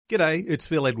G'day, it's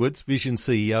Phil Edwards, Vision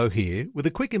CEO here, with a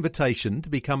quick invitation to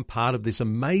become part of this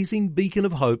amazing beacon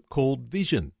of hope called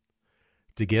Vision.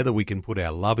 Together we can put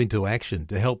our love into action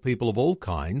to help people of all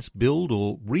kinds build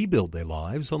or rebuild their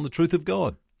lives on the truth of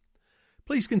God.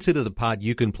 Please consider the part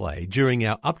you can play during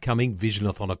our upcoming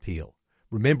Visionathon appeal,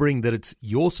 remembering that it's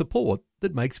your support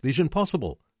that makes Vision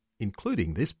possible,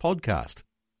 including this podcast.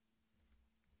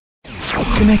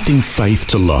 Connecting faith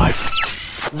to life.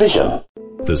 Vision.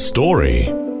 The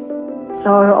story. So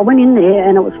I went in there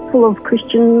and it was full of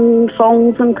Christian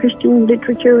songs and Christian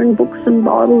literature and books and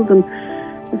Bibles, and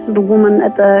this little woman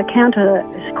at the counter,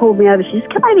 she called me over. She says,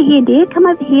 "Come over here, dear, come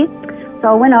over here." So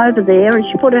I went over there and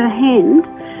she put her hand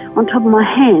on top of my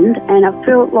hand and it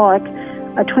felt like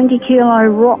a 20-kilo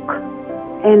rock,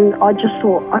 and I just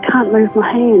thought, I can't move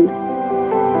my hand.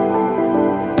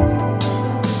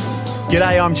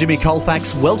 G'day, I'm Jimmy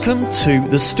Colfax. Welcome to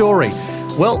The Story.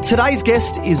 Well, today's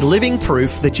guest is living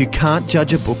proof that you can't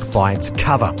judge a book by its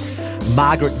cover.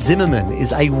 Margaret Zimmerman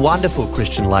is a wonderful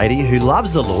Christian lady who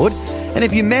loves the Lord, and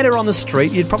if you met her on the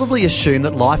street, you'd probably assume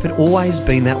that life had always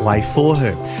been that way for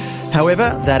her.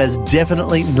 However, that has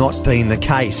definitely not been the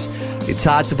case. It's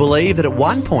hard to believe that at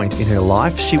one point in her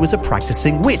life she was a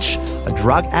practicing witch, a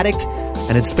drug addict,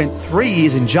 and had spent 3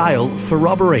 years in jail for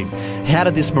robbery. How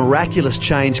did this miraculous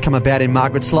change come about in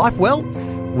Margaret's life? Well,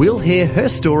 we'll hear her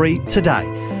story today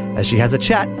as she has a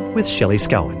chat with Shelley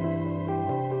Scowen.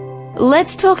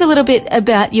 Let's talk a little bit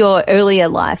about your earlier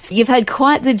life. You've had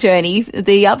quite the journey,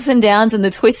 the ups and downs and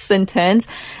the twists and turns.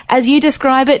 As you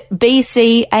describe it,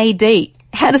 BCAD.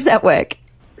 How does that work?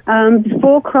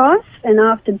 Before Christ and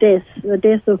after death, the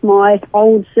death of my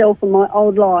old self and my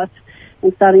old life,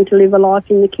 and starting to live a life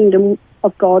in the kingdom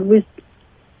of God with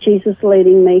Jesus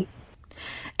leading me.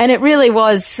 And it really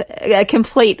was a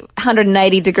complete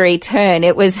 180-degree turn.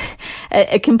 It was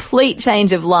a complete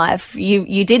change of life.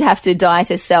 You did have to die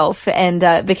to self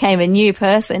and became a new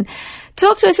person.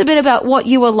 Talk to us a bit about what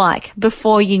you were like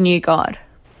before you knew God.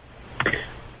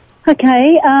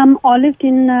 Okay,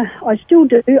 I still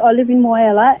do. I live in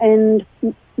Whyalla, and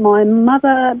my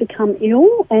mother became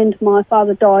ill and my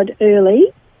father died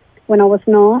early when I was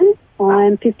 9.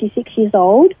 I'm 56 years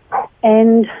old,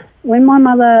 and when my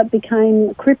mother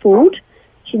became crippled,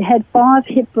 she'd had 5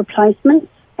 hip replacements,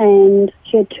 and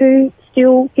she had 2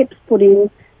 steel hips put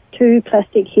in, 2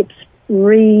 plastic hips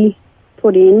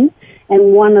re-put in,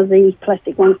 and one of the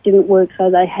plastic ones didn't work,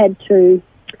 so they had to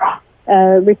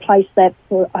replace that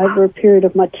for over a period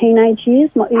of my teenage years,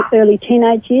 my early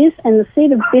teenage years, and the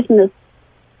seed of bitterness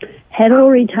had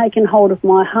already taken hold of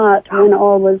my heart when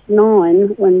I was 9,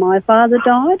 when my father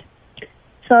died.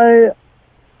 So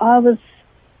I was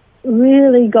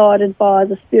really guided by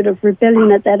the spirit of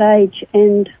rebellion at that age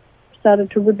and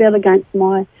started to rebel against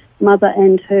my mother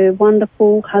and her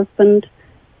wonderful husband,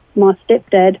 my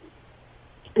stepdad.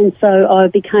 And so I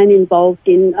became involved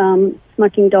in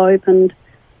smoking dope and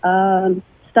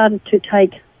started to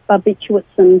take barbiturates,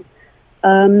 and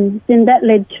then that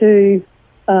led to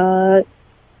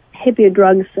heavier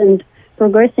drugs and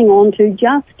progressing on to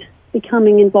just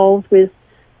becoming involved with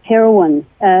heroin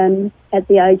at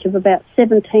the age of about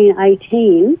 17,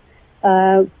 18,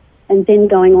 and then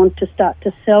going on to start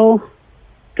to sell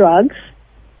drugs.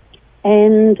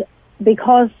 And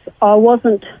because I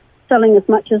wasn't selling as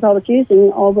much as I was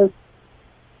using, I was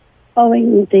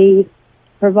owing the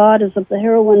providers of the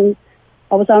heroin,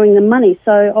 I was owing them money.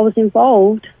 So I was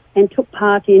involved and took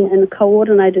part in and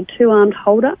coordinated 2 armed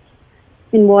hold-ups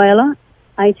in Whyalla,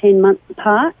 18 months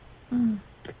apart,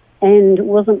 and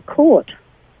wasn't caught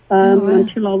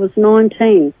until I was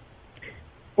 19.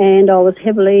 And I was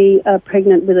heavily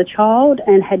pregnant with a child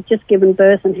and had just given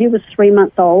birth, and he was 3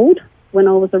 months old when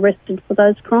I was arrested for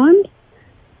those crimes,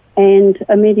 and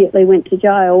immediately went to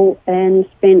jail and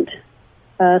spent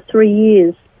 3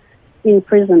 years in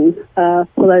prison for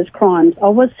those crimes. I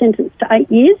was sentenced to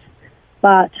 8 years,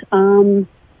 but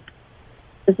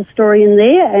there's a story in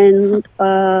there, and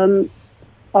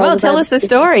well, tell us the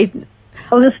story.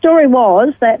 Well, the story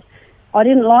was that I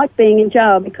didn't like being in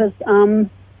jail because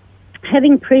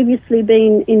having previously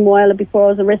been in Whyalla before I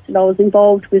was arrested, I was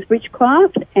involved with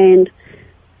witchcraft, and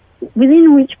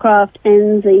within witchcraft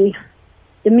and the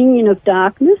dominion of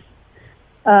darkness,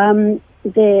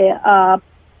 there are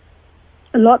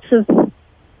lots of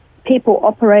people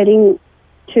operating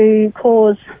to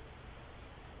cause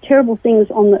terrible things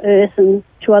on the earth and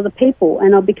to other people,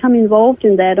 and I've become involved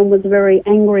in that and was a very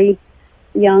angry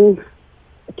young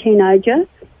teenager.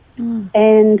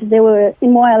 And there were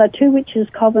in Whyalla 2 witches'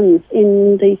 covens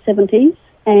in the 70s,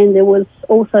 and there was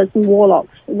also some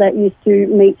warlocks that used to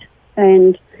meet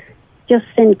and just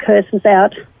send curses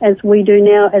out as we do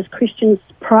now as Christians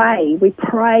pray. We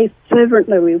pray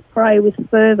fervently, we pray with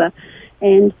fervour,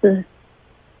 and the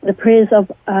prayers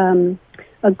of a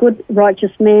good,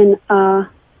 righteous man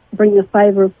bring the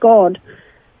favour of God.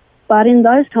 But in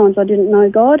those times I didn't know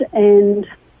God, and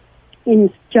in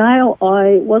jail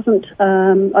I wasn't,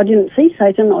 I didn't see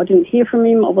Satan, I didn't hear from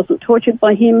him, I wasn't tortured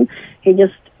by him,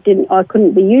 I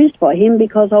couldn't be used by him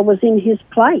because I was in his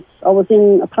place. I was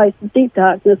in a place of deep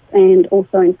darkness and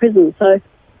also in prison. So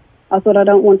I thought, I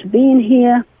don't want to be in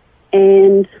here.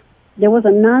 And there was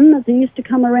a nun that used to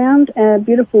come around, a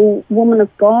beautiful woman of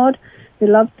God who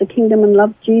loved the kingdom and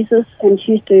loved Jesus, and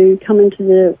she used to come into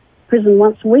the prison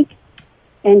once a week,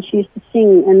 and she used to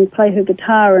sing and play her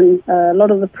guitar, and a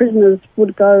lot of the prisoners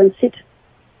would go and sit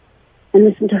and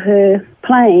listen to her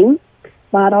playing.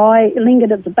 But I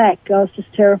lingered at the back. I was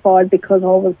just terrified because I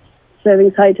was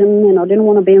serving Satan and I didn't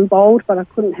want to be involved, but I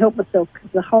couldn't help myself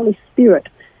because the Holy Spirit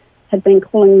had been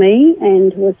calling me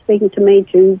and was speaking to me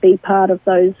to be part of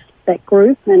that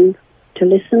group and to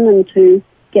listen and to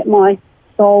get my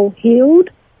soul healed.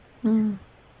 Mm.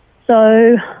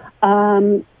 So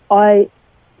I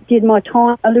did my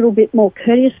time a little bit more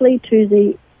courteously to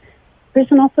the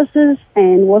prison officers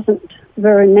and wasn't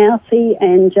very mouthy,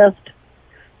 and just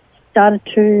started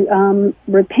to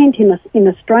repent in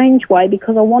a strange way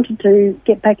because I wanted to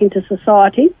get back into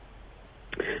society.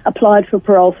 Applied for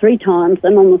parole 3 times,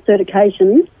 and on the 3rd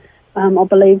occasion, I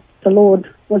believe the Lord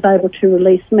was able to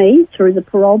release me through the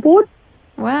parole board.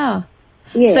 Wow.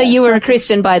 Yeah. So you were a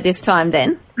Christian by this time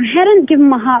then? I hadn't given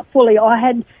my heart fully. I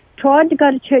had tried to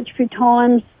go to church a few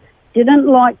times, didn't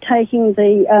like taking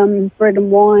the bread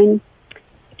and wine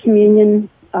communion.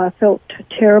 I felt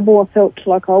terrible. I felt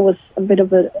like I was a bit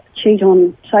of a cheat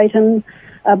on Satan.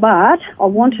 But I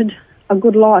wanted a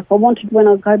good life. I wanted, when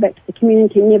I go back to the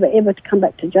community, never ever to come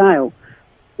back to jail.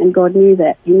 And God knew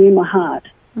that. He knew my heart.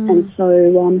 Mm. And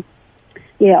so,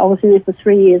 I was in there for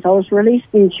 3 years. I was released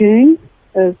in June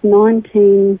of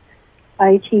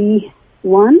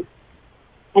 1981.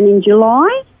 And in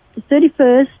July, the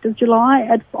 31st of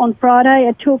July, on Friday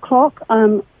at 2 o'clock,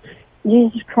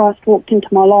 Jesus Christ walked into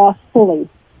my life fully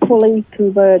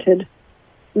converted,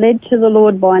 led to the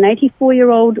Lord by an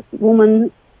 84-year-old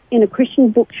woman in a Christian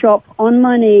bookshop on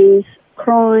my knees,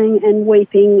 crying and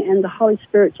weeping, and the Holy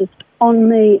Spirit just on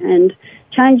me and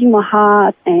changing my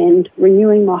heart and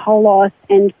renewing my whole life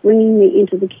and bringing me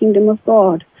into the kingdom of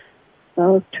God. So I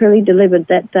was truly delivered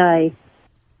that day.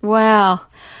 Wow.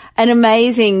 An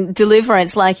amazing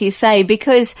deliverance, like you say,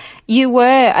 because you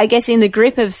were, I guess, in the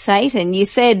grip of Satan. You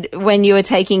said when you were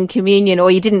taking communion,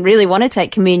 or you didn't really want to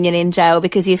take communion in jail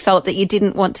because you felt that you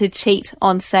didn't want to cheat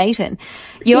on Satan.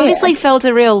 You obviously felt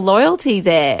a real loyalty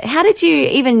there. How did you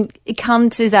even come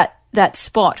to that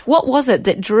spot? What was it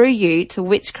that drew you to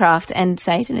witchcraft and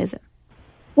Satanism?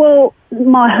 Well,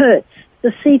 my hurts,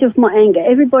 the seat of my anger.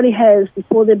 Everybody has,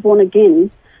 before they're born again,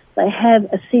 they have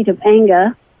a seat of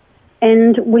anger.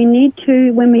 And we need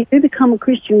to, when we do become a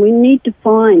Christian, we need to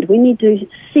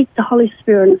seek the Holy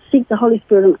Spirit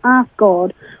and ask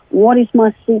God, what is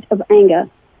my seat of anger?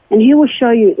 And He will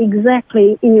show you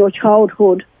exactly in your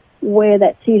childhood where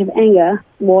that seed of anger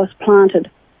was planted.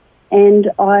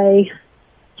 And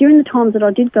during the times that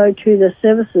I did go to the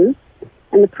services,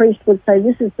 and the priest would say,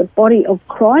 this is the body of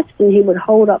Christ, and he would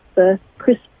hold up the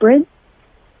crisp bread,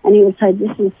 and he would say,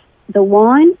 this is the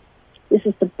wine, this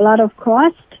is the blood of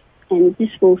Christ, and this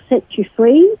will set you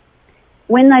free.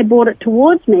 When they brought it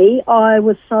towards me, I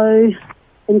was so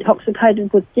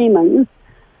intoxicated with demons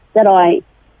that I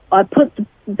put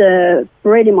the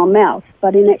bread in my mouth,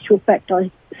 but in actual fact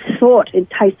I thought it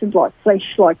tasted like flesh,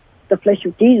 like the flesh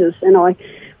of Jesus, and I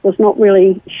was not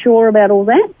really sure about all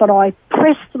that, but I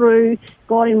pressed through,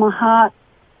 God in my heart,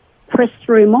 pressed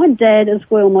through. My dad as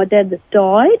well, my dad that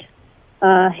died,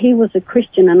 he was a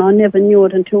Christian, and I never knew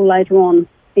it until later on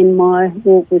in my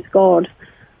walk with God.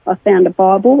 I found a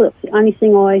Bible. That's the only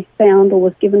thing I found or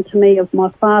was given to me of my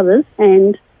father's,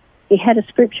 and he had a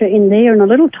scripture in there in a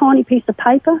little tiny piece of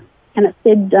paper, and it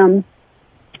said,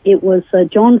 it was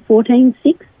John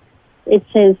 14:6. It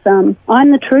says, I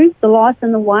am the truth, the life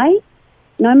and the way.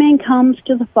 No man comes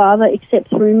to the Father except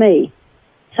through me,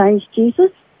 says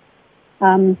Jesus.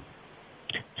 So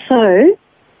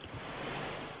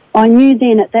I knew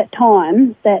then at that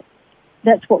time that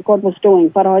that's what God was doing,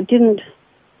 but I didn't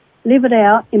live it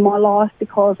out in my life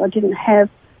because I didn't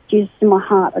have Jesus in my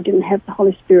heart. I didn't have the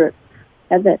Holy Spirit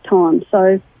at that time.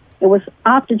 So it was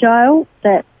after jail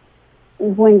that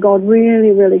when God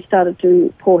really, really started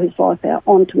to pour His life out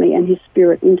onto me and His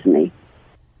Spirit into me.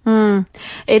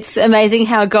 It's amazing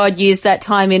how God used that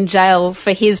time in jail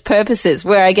for his purposes,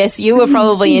 where I guess you were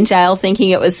probably in jail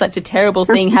thinking it was such a terrible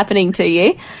thing happening to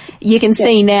you. You can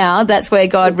see now that's where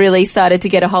God really started to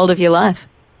get a hold of your life.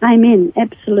 Amen.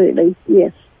 Absolutely.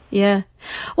 Yes. Yeah.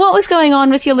 What was going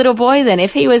on with your little boy then?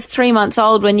 If he was 3 months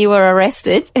old when you were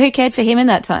arrested, who cared for him in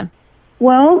that time?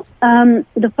 Well,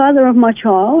 the father of my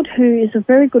child, who is a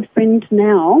very good friend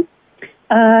now,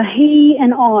 he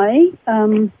and I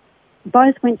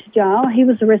both went to jail. He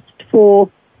was arrested for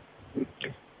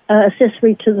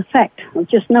accessory to the fact of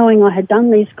just knowing I had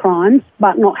done these crimes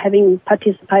but not having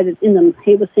participated in them.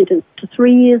 He was sentenced to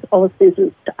 3 years. I was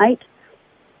sentenced to 8.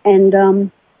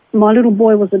 And my little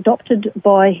boy was was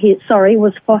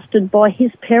fostered by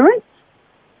his parents.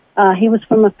 He was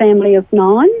from a family of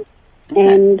 9.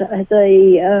 Okay. And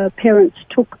the parents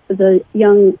took the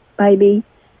young baby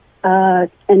and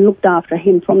looked after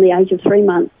him from the age of 3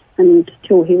 months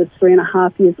until he was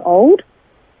 3.5 years old.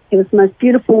 He was the most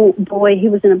beautiful boy. He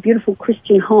was in a beautiful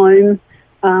Christian home.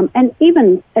 And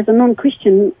even as a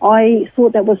non-Christian, I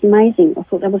thought that was amazing. I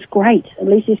thought that was great. At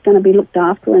least he's going to be looked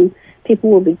after and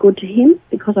people will be good to him,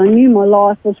 because I knew my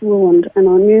life was ruined and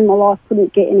I knew my life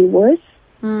couldn't get any worse.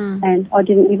 And I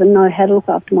didn't even know how to look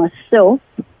after myself.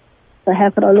 So how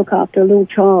could I look after a little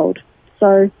child?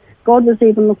 So God was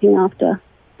even looking after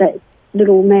that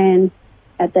little man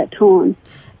at that time.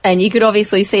 And you could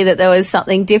obviously see that there was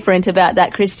something different about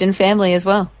that Christian family as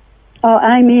well. Oh,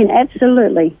 amen,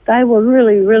 absolutely. They were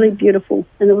really, really beautiful.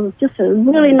 And it was just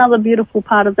another beautiful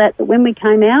part of that when we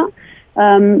came out,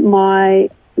 my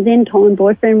then-time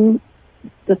boyfriend,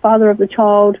 the father of the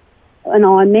child, and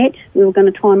I met. We were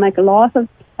going to try and make a life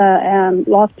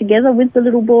together with the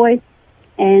little boy.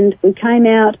 And we came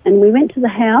out and we went to the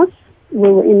house. We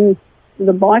were in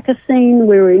the biker scene.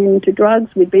 We were into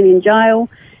drugs. We'd been in jail.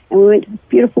 And we went to this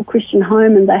beautiful Christian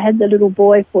home, and they had the little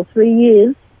boy for 3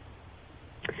 years.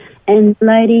 And the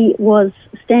lady was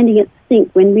standing at the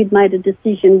sink when we'd made a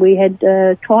decision. We had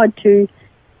tried to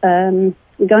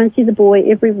go and see the boy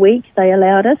every week. They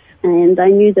allowed us, and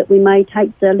they knew that we may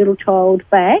take the little child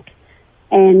back.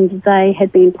 And they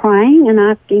had been praying and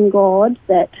asking God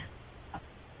that,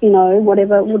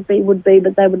 whatever it would be,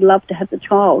 but they would love to have the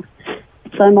child.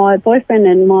 So my boyfriend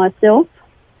and myself,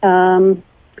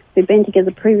 we'd been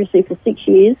together previously for 6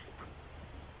 years.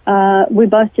 We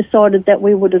both decided that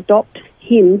we would adopt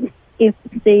him if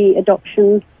the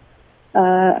adoption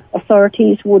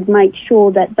authorities would make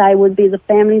sure that they would be the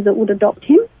family that would adopt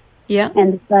him. Yeah.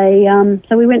 And they,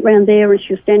 so we went round there, and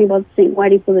she was standing by the sink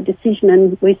waiting for the decision,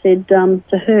 and we said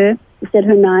to her, we said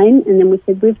her name, and then we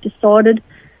said, we've decided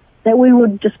that we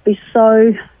would just be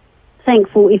so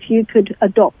thankful if you could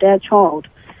adopt our child.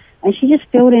 And she just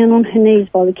fell down on her knees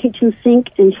by the kitchen sink,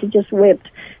 and she just wept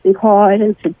and cried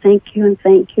and said, thank you and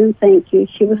thank you and thank you.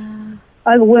 She was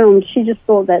overwhelmed. She just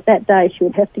thought that day she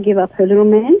would have to give up her little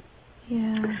man.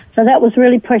 Yeah. So that was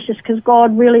really precious, because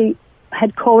God really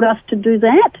had called us to do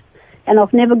that. And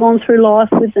I've never gone through life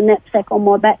with the knapsack on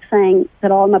my back saying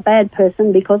that I'm a bad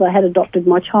person because I had adopted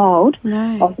my child.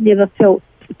 No. I've never felt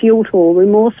guilt or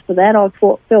remorse for that. I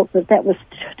felt that was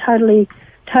totally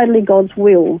God's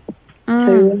will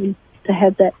to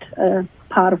have that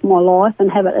part of my life and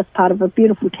have it as part of a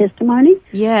beautiful testimony.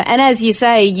 Yeah, and as you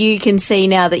say, you can see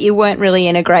now that you weren't really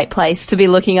in a great place to be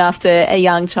looking after a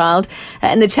young child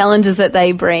and the challenges that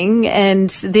they bring. And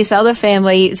this other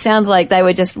family sounds like they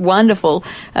were just wonderful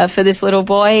for this little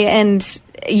boy. And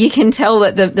you can tell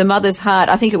that the mother's heart,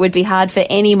 I think it would be hard for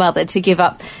any mother to give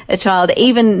up a child,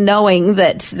 even knowing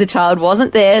that the child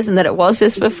wasn't theirs and that it was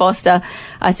just for foster.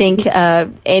 I think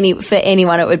for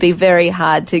anyone it would be very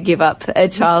hard to give up a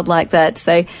child like that.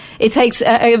 So it takes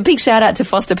a big shout out to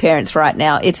foster parents right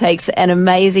now. It takes an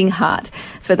amazing heart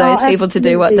for those people to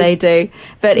do what they do.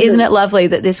 But isn't it lovely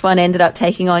that this one ended up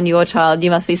taking on your child?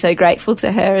 You must be so grateful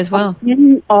to her as well.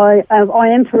 I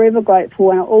am forever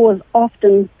grateful, and I always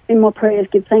often in my prayers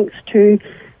give thanks to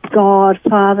God,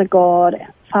 Father,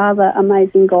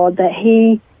 amazing God, that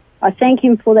I thank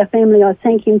him for their family, I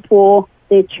thank him for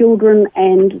their children,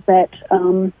 and that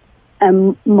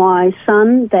my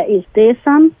son, that is their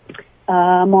son,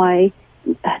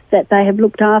 that they have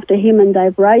looked after him and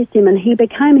they've raised him, and he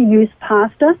became a youth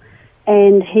pastor,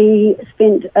 and he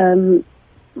spent 10,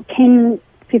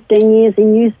 15 years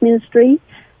in youth ministry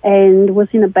and was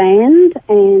in a band,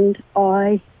 and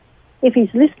if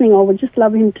he's listening, I would just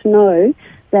love him to know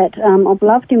that I've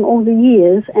loved him all the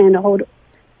years, and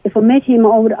if I met him,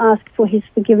 I would ask for his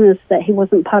forgiveness that he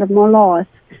wasn't part of my life,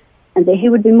 and that he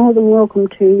would be more than welcome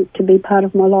to be part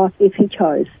of my life if he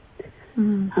chose.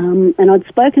 And I'd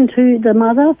spoken to the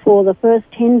mother for the first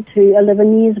 10 to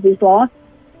 11 years of his life,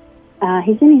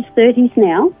 He's in his 30s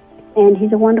now, and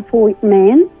he's a wonderful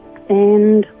man,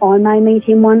 and I may meet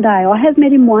him one day. I have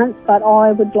met him once, but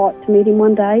I would like to meet him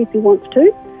one day if he wants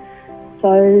to.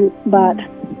 So, but,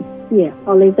 yeah,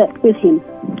 I'll leave that with him.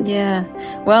 Yeah.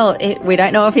 Well, we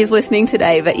don't know if he's listening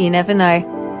today, but you never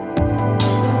know.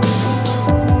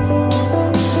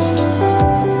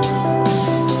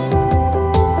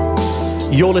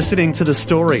 You're listening to The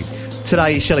Story.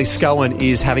 Today, Shelley Scowen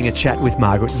is having a chat with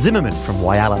Margaret Zimmerman from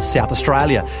Whyalla, South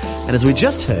Australia. And as we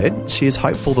just heard, she is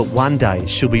hopeful that one day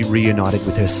she'll be reunited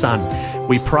with her son.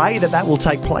 We pray that that will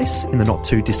take place in the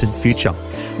not-too-distant future.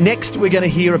 Next, we're going to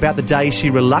hear about the day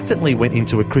she reluctantly went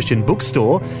into a Christian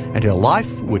bookstore and her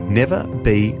life would never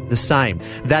be the same.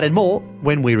 That and more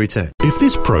when we return. If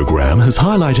this program has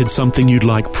highlighted something you'd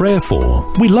like prayer for,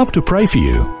 we'd love to pray for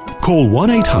you. Call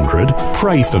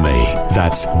 1-800-PRAY-FOR-ME.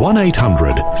 That's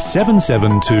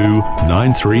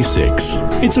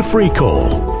 1-800-772-936. It's a free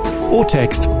call. Or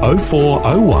text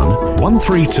 0401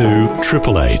 132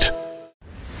 888.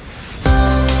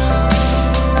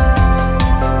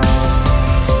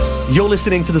 You're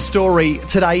listening to The Story.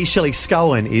 Today, Shelley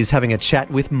Scowen is having a chat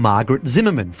with Margaret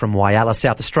Zimmerman from Whyalla,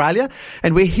 South Australia,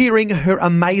 and we're hearing her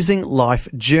amazing life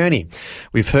journey.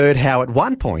 We've heard how at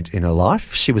one point in her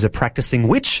life she was a practicing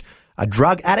witch, a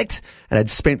drug addict, and had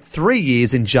spent 3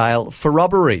 years in jail for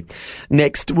robbery.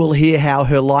 Next, we'll hear how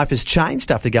her life has changed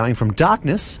after going from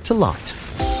darkness to light.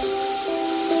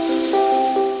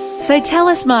 So tell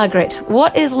us, Margaret,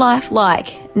 what is life like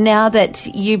now that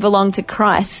you belong to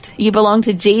Christ? You belong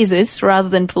to Jesus rather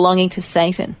than belonging to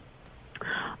Satan.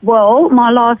 Well,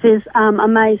 my life is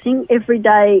amazing. Every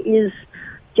day is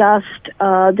just,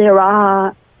 there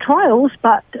are trials,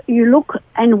 but you look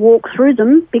and walk through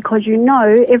them because you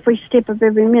know every step of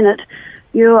every minute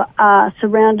you are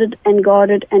surrounded and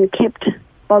guided and kept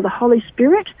by the Holy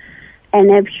Spirit.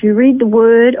 And as you read the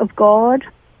Word of God,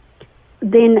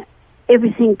 then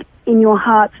everything in your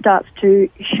heart starts to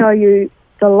show you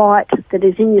the light that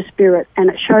is in your spirit, and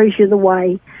it shows you the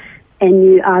way, and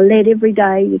you are led every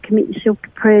day. You commit yourself to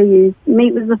prayer, you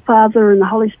meet with the Father and the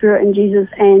Holy Spirit and Jesus,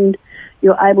 and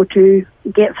you're able to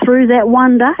get through that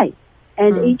one day.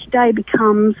 And each day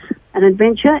becomes an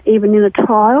adventure, even in a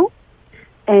trial,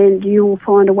 and you will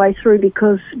find a way through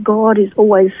because God is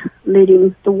always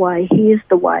leading the way. He is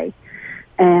the way.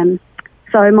 So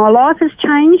my life has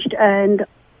changed, and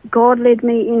God led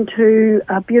me into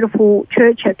a beautiful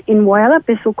church in Whyalla,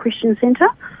 Bethel Christian Centre.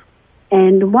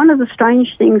 And one of the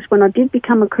strange things when I did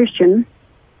become a Christian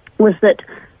was that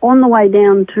on the way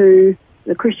down to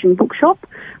the Christian bookshop,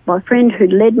 my friend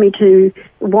who'd led me to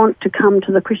want to come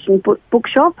to the Christian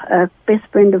bookshop, a best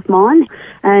friend of mine,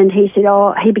 and he said,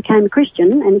 he became a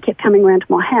Christian, and he kept coming around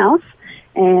to my house,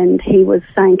 and he was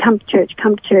saying, come to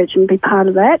church and be part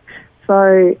of that.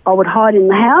 So I would hide in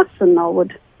the house, and I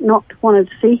would not wanted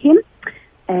to see him,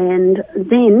 and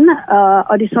then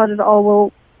I decided,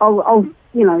 I'll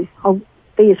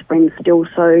be his friend still.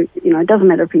 So it doesn't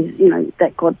matter if he's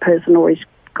that God person or he's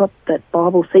got that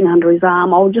Bible thing under his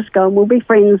arm. I'll just go and we'll be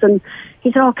friends. And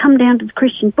he said, I'll come down to the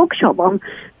Christian bookshop. I'm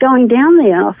going down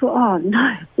there, and I thought, oh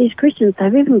no, these Christians,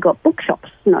 they've even got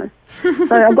bookshops, So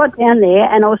I got down there,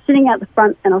 and I was sitting out the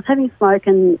front, and I was having a smoke,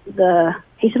 and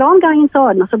he said, I'm going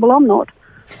inside, and I said, well, I'm not.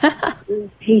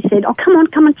 He said, oh, come on,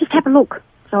 just have a look.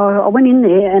 So I went in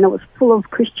there, and it was full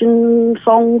of Christian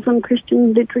songs and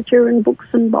Christian literature and books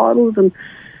and Bibles, and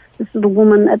this little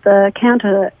woman at the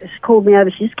counter called me over.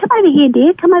 She said, come over here,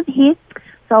 dear, come over here.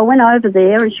 So I went over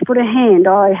there, and she put her hand,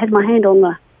 I had my hand on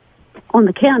the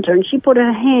counter, and she put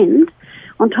her hand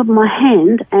on top of my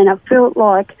hand, and it felt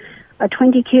like a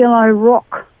 20-kilo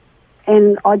rock,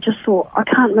 and I just thought, I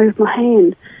can't move my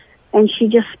hand. And she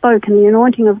just spoke, and the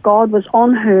anointing of God was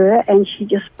on her, and she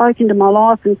just spoke into my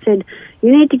life and said,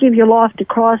 you need to give your life to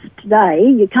Christ today.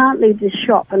 You can't leave this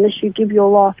shop unless you give your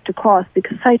life to Christ,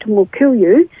 because Satan will kill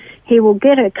you. He will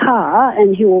get a car,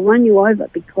 and he will run you over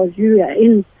because you are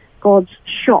in God's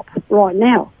shop right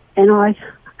now. And I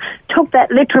took that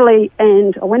literally,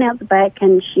 and I went out the back,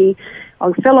 and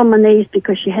I fell on my knees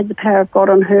because she had the power of God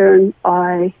on her, and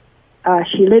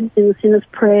she led in the sinner's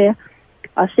prayer.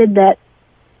 I said that.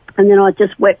 And then I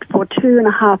just wept for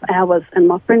 2.5 hours, and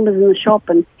my friend was in the shop,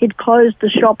 and he'd closed the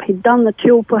shop, he'd done the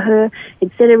till for her,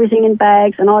 he'd set everything in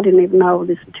bags, and I didn't even know all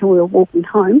this until we were walking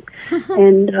home.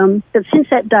 And but since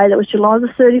that day, that was July the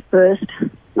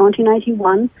 31st,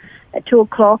 1981, at 2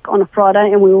 o'clock on a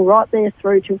Friday, and we were right there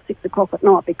through till 6 o'clock at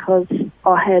night because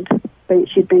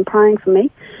she'd been praying for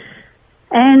me.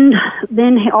 And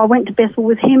then I went to Bethel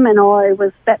with him, and I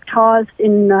was baptised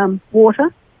in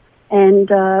water, and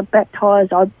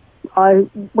baptised. I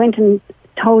went and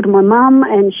told my mum,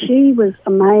 and she was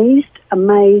amazed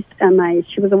amazed.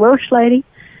 She was a Welsh lady,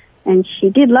 and she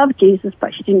did love Jesus,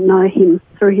 but she didn't know him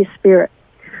through his spirit.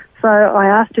 So I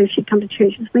asked her if she'd come to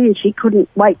church with me, and she couldn't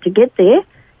wait to get there.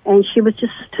 And she was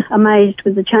just amazed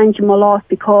with the change in my life,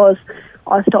 because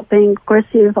I stopped being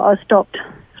aggressive, I stopped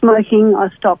smoking, I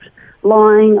stopped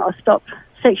lying, I stopped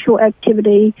sexual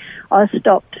activity, I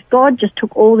stopped. God just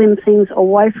took all them things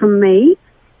away from me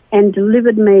and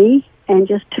delivered me and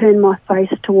just turned my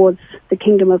face towards the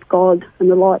kingdom of God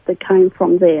and the light that came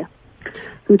from there.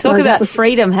 And Talk about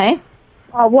freedom, hey?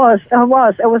 I was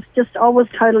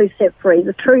totally set free.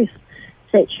 The truth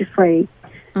sets you free.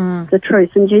 The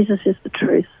truth, and Jesus is the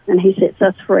truth, and he sets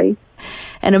us free.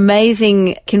 An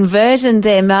amazing conversion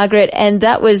there, Margaret, and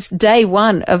that was day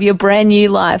one of your brand new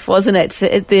life, wasn't it?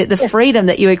 The freedom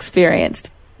that you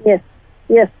experienced. Yes,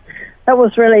 that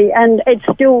was really, and it's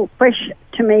still fresh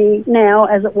to me now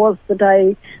as it was the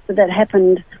day that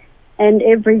happened, and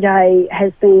every day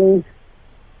has been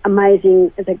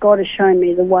amazing that God has shown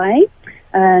me the way.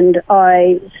 And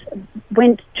I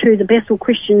went to the Bethel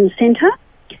Christian Centre,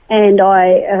 and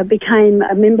I became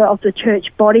a member of the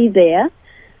church body there,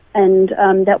 and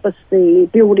that was the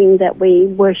building that we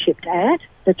worshipped at,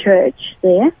 the church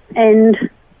there. And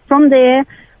from there,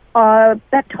 I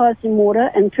baptised in water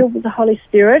and filled with the Holy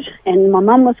Spirit, and my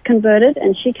mum was converted,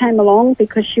 and she came along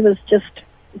because she was just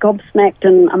gobsmacked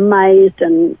and amazed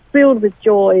and filled with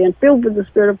joy and filled with the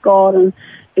Spirit of God, and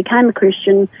became a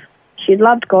Christian. She'd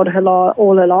loved God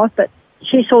all her life, but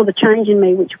she saw the change in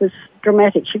me, which was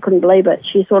dramatic. She couldn't believe it.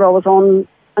 She thought I was on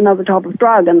another type of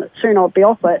drug and that soon I'd be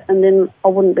off it, and then I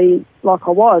wouldn't be like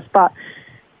I was. But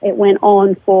it went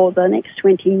on for the next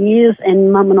 20 years,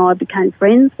 and Mum and I became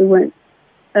friends. We weren't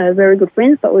very good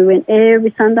friends, but we went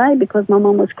every Sunday because my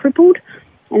mum was crippled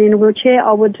and in a wheelchair.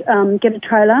 I would get a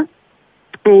trailer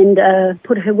and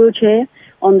put her wheelchair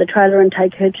on the trailer and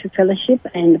take her to fellowship,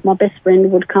 and my best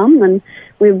friend would come, and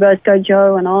we would both go,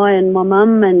 Joe and I and my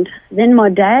mum. And then my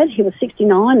dad, he was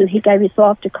 69, and he gave his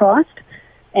life to Christ,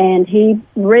 and he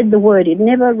read the Word. He'd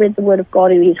never read the Word of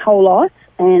God in his whole life,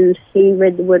 and he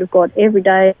read the Word of God every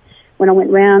day when I went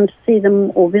round to see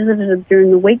them or visited them during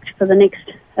the week for the next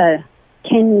 10,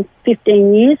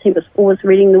 15 years. He was always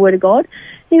reading the Word of God.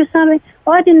 He was saying to me,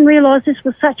 I didn't realise this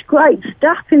was such great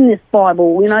stuff in this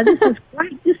Bible. You know, this is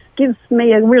great. This gives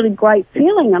me a really great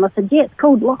feeling. And I said, yeah, it's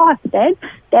called life, Dad.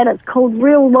 Dad, it's called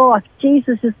real life.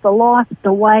 Jesus is the life,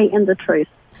 the way, and the truth.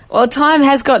 Well, time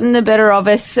has gotten the better of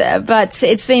us, but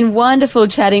it's been wonderful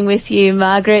chatting with you,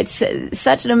 Margaret.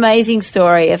 Such an amazing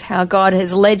story of how God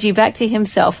has led you back to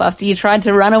himself after you tried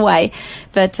to run away.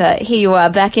 But here you are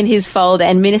back in his fold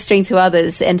and ministering to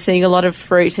others and seeing a lot of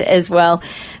fruit as well.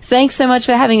 Thanks so much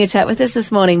for having a chat with us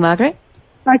this morning, Margaret.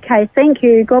 Okay, thank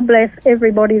you. God bless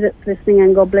everybody that's listening,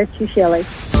 and God bless you, Shelley.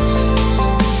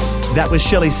 That was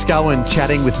Shelley Scowen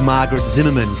chatting with Margaret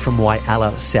Zimmerman from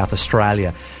Whyalla, South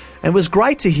Australia. And it was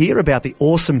great to hear about the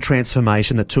awesome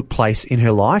transformation that took place in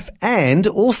her life and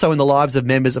also in the lives of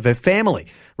members of her family.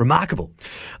 Remarkable.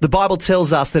 The Bible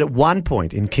tells us that at one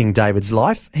point in King David's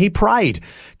life, he prayed,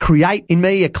 "Create in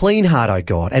me a clean heart, O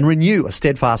God, and renew a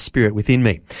steadfast spirit within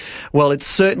me." Well, it's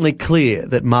certainly clear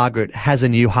that Margaret has a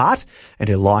new heart and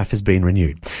her life has been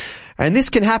renewed. And this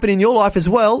can happen in your life as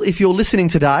well. If you're listening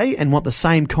today and want the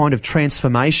same kind of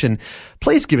transformation,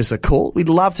 please give us a call. We'd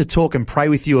love to talk and pray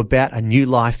with you about a new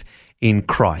life in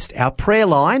Christ. Our prayer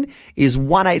line is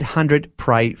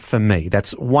 1-800-PRAY-FOR-ME.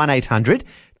 That's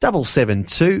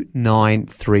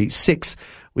 1-800-772-936.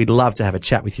 We'd love to have a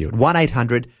chat with you at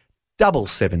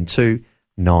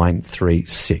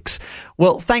 1-800-772-936.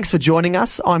 Well, thanks for joining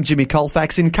us. I'm Jimmy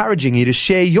Colfax, encouraging you to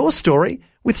share your story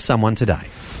with someone today.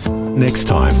 Next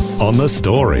time on The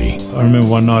Story. I remember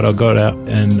one night I got out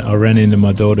and I ran into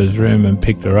my daughter's room and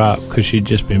picked her up because she'd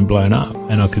just been blown up,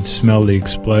 and I could smell the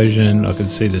explosion, I could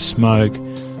see the smoke.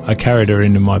 I carried her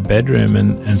into my bedroom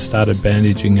and started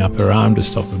bandaging up her arm to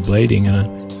stop the bleeding,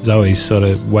 and Zoe's sort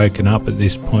of woken up at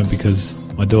this point because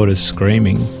my daughter's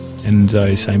screaming, and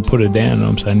Zoe's saying, "Put her down," and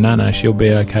I'm saying, no, she'll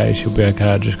be okay,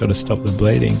 I just got to stop the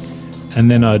bleeding. And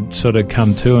then I'd sort of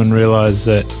come to and realised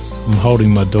that I'm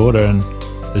holding my daughter and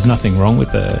there's nothing wrong with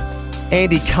her.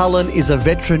 Andy Cullen is a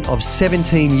veteran of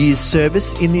 17 years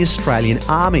service in the Australian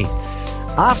Army.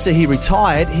 After he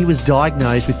retired, he was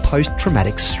diagnosed with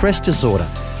post-traumatic stress disorder,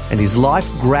 and his life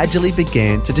gradually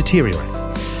began to deteriorate.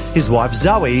 His wife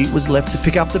Zoe was left to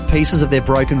pick up the pieces of their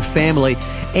broken family.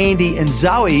 Andy and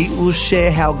Zoe will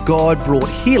share how God brought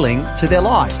healing to their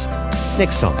lives.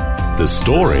 Next time. The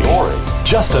Story.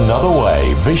 Just another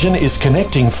way Vision is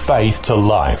connecting faith to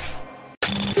life.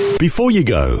 Before you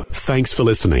go, thanks for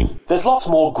listening. There's lots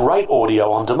more great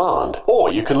audio on demand,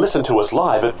 or you can listen to us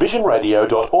live at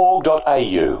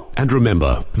visionradio.org.au. And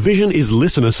remember, Vision is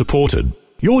listener supported.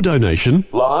 Your donation,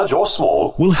 large or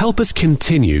small, will help us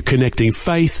continue connecting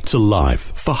faith to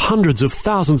life for hundreds of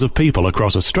thousands of people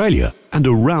across Australia and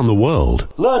around the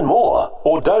world. Learn more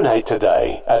or donate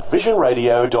today at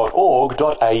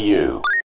visionradio.org.au.